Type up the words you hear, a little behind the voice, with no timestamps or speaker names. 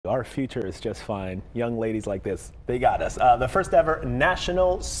our future is just fine. Young ladies like this, they got us. The first ever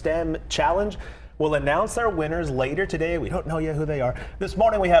National STEM Challenge will announce our winners later today. We don't know yet who they are. This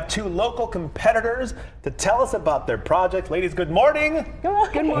morning we have two local competitors to tell us about their project. Ladies, good morning.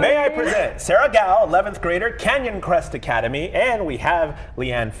 Good morning. May I present Sarah Gao, 11th grader, Canyon Crest Academy, and we have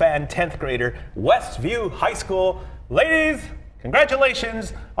Leanne Fan, 10th grader, Westview High School. Ladies,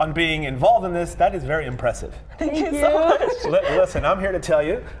 congratulations on being involved in this. That is very impressive. Thank you so much. Listen, I'm here to tell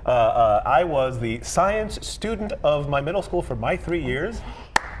you, I was the science student of my middle school for my 3 years.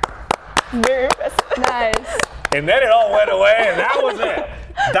 Very impressive. Nice. And then it all went away, and that was it.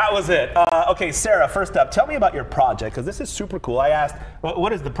 That was it. Okay, Sarah, first up, tell me about your project, because this is super cool. I asked,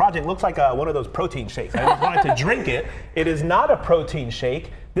 what is the project? It looks like one of those protein shakes. I just wanted to drink it. It is not a protein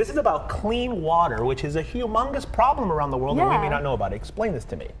shake. This is about clean water, which is a humongous problem around the world that we may not know about. Explain this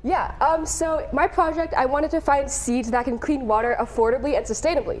to me. Yeah, so my project, I wanted to find seeds that can clean water affordably and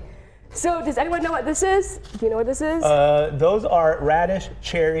sustainably. So does anyone know what this is? Do you know what this is? Those are radish,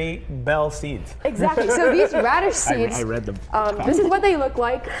 cherry, bell seeds. Exactly. So these radish seeds, I read them. this is what they look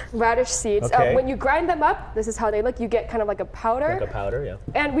like, radish seeds. Okay. When you grind them up, this is how they look. You get kind of like a powder. Like a powder, yeah.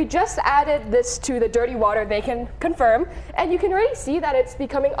 And we just added this to the dirty water, they can confirm. And you can already see that it's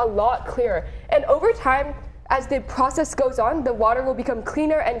becoming a lot clearer. And over time, as the process goes on, the water will become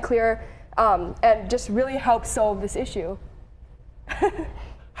cleaner and clearer and just really help solve this issue.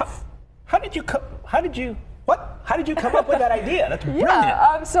 How did you come up with that idea? That's brilliant.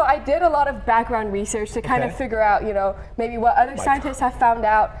 Yeah, so I did a lot of background research to kind of figure out, maybe what other scientists have found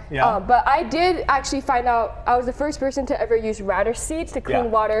out. Yeah. But I did actually find out, I was the first person to ever use radish seeds to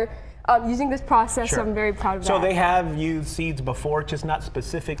clean water using this process, so I'm very proud of that. So they have used seeds before, just not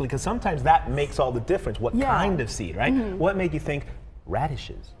specifically, because sometimes that makes all the difference. What kind of seed, right? What made you think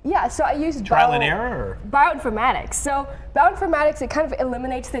radishes? Yeah, so I used trial and error, or? Bioinformatics. So bioinformatics, it kind of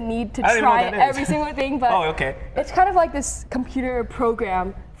eliminates the need to try every single thing, but it's kind of like this computer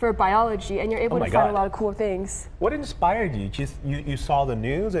program for biology, and you're able to find a lot of cool things. What inspired you? Just you saw the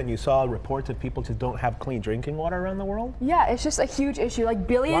news and you saw reports of people who don't have clean drinking water around the world? Yeah, it's just a huge issue. Like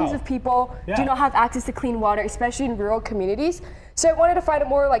billions of people do not have access to clean water, especially in rural communities. So I wanted to find a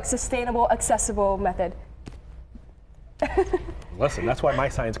more sustainable, accessible method. Listen, that's why my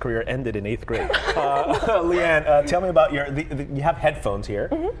science career ended in 8th grade. Leanne, tell me about you have headphones here.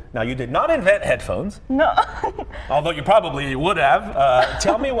 Now, you did not invent headphones. No. Although you probably would have.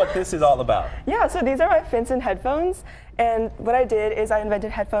 Tell me what this is all about. Yeah, so these are my Finson headphones. And what I did is I invented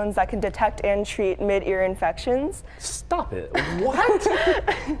headphones that can detect and treat mid-ear infections. Stop it. What?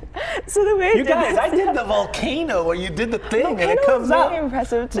 So the way you guys, I did the volcano where you did the thing and it comes out. out. Very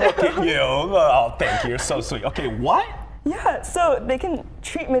impressive too. Look at you. Oh, thank you. You're so sweet. Okay, what? Yeah, so they can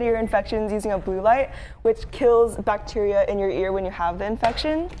treat mid-ear infections using a blue light, which kills bacteria in your ear when you have the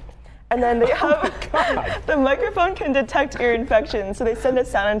infection. And then they have, the microphone can detect ear infections, so they send a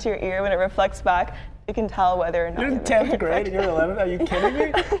sound into your ear. When it reflects back, you can tell whether or not you're in 10th grade and you're 11th. Are you kidding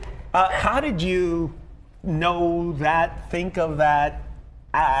me? How did you know that, think of that?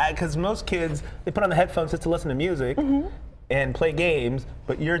 Because most kids, they put on the headphones just to listen to music and play games,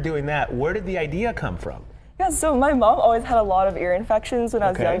 but you're doing that. Where did the idea come from? Yeah, so my mom always had a lot of ear infections when I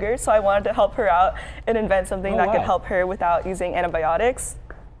was younger, so I wanted to help her out and invent something that could help her without using antibiotics.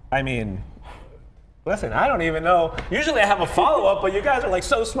 I mean, listen, I don't even know. Usually I have a follow-up, but you guys are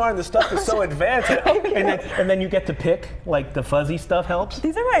so smart and the stuff is so advanced. And then you get to pick, the fuzzy stuff helps?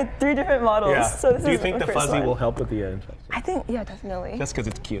 These are my 3 different models. Yeah. So this Do you think the fuzzy will help with the infection? I think, yeah, definitely. Just because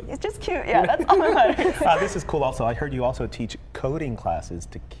it's cute. It's just cute, yeah, that's all that matters. This is cool also. I heard you also teach coding classes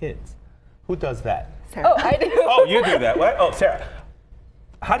to kids. Who does that? Sarah. Oh, I do. Oh, you do that. What? Oh, Sarah.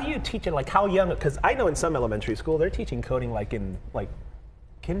 How do you teach it? How young? Because I know in some elementary school, they're teaching coding in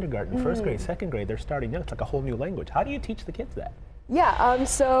kindergarten, 1st grade, 2nd grade. They're starting young. It's like a whole new language. How do you teach the kids that? Yeah,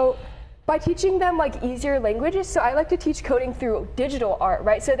 so by teaching them easier languages, so I like to teach coding through digital art,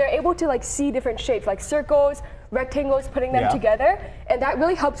 right? So they're able to see different shapes, like circles, rectangles, putting them together, and that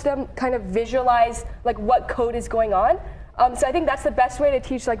really helps them kind of visualize what code is going on. So I think that's the best way to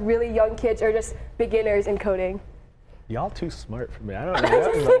teach really young kids or just beginners in coding. Y'all too smart for me. I don't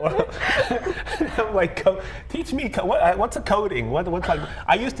know. I'm teach me, what's a coding?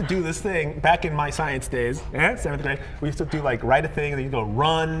 I used to do this thing back in my science days, 7th grade. We used to do write a thing, and then you go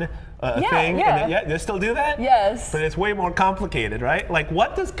run a thing. Yeah. And then, they still do that? Yes. But it's way more complicated, right?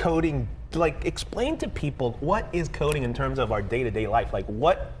 What does coding, explain to people, what is coding in terms of our day-to-day life?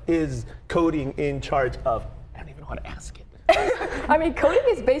 What is coding in charge of? I don't even know how to ask it. I mean, coding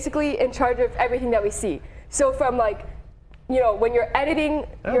is basically in charge of everything that we see. So from you know, when you're editing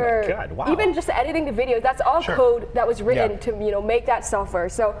Oh your, my God, wow. even just editing the videos, that's all Sure. code that was written Yeah. to, you know, make that software.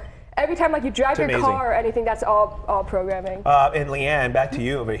 So every time like you drive your amazing. car or anything, that's all programming. And Leanne, back to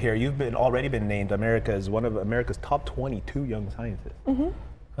you over here. You've already been named one of America's top 22 young scientists.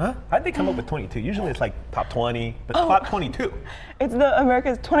 Huh? How'd they come up with 22? Usually it's like top 20, but top 22. It's the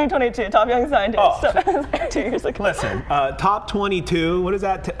America's 2022 Top Young Scientist. Oh. So 2 years ago. Listen, top 22, what is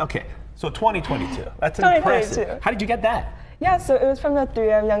that? Okay, so 2022. That's 2022. impressive. How did you get that? Yeah, so it was from the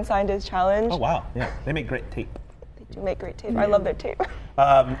 3M Young Scientist Challenge. Oh, wow. Yeah, they make great tape. They do make great tape. I love their tape.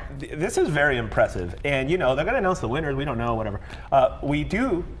 This is very impressive. And, you know, they're going to announce the winners. We don't know, whatever. We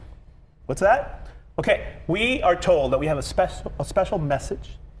do. What's that? Okay, we are told that we have a special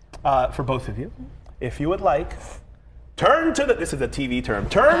message for both of you. If you would like, turn to the, this is a TV term,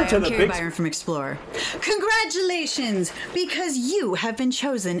 turn to I'm the Carrie big Byron from Explorer. Congratulations, because you have been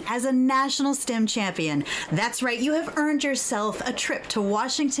chosen as a National STEM champion. That's right, you have earned yourself a trip to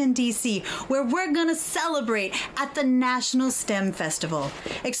Washington, D.C., where we're gonna celebrate at the National STEM Festival.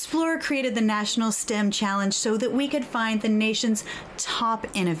 Explorer created the National STEM Challenge so that we could find the nation's top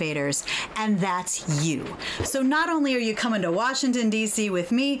innovators, and that's you. So not only are you coming to Washington, D.C.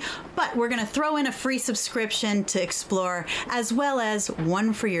 with me, but we're gonna throw in a free subscription to Explorer, as well as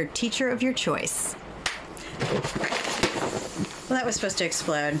one for your teacher of your choice. Well, that was supposed to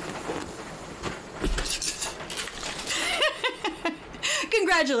explode.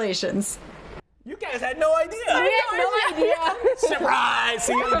 Congratulations. You guys had no idea. I had no idea. Surprise!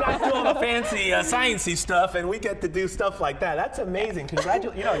 See, you guys do all the fancy sciencey stuff, and we get to do stuff like that. That's amazing.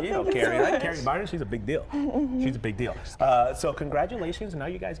 Congratulations. You know Carrie, right? Carrie Byron, she's a big deal. She's a big deal. So congratulations. Now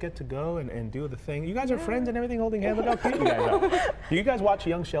you guys get to go and do the thing. You guys are friends and everything, holding hands. Look how cute you guys are. Do you guys watch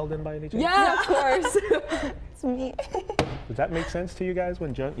Young Sheldon by any chance? Yeah, of course. It's me. Does that make sense to you guys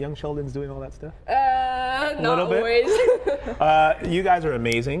when Young Sheldon's doing all that stuff? Not little bit. always. You guys are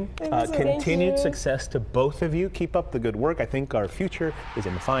amazing. Thank you. Continued you. success to both of you. Keep up the good work. I think our future is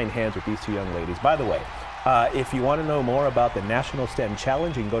in fine hands with these two young ladies. By the way, if you want to know more about the National STEM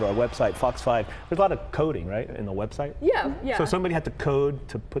Challenge, you can go to our website, Fox 5. There's a lot of coding, right, in the website? Yeah. So somebody had to code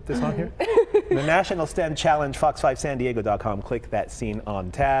to put this on here? The National STEM Challenge, fox5sandiego.com. Click that scene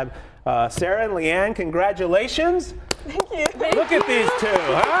on tab. Sarah and Leanne, congratulations. Thank you. Look at these two,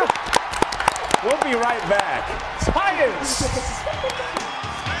 huh? We'll be right back. Science!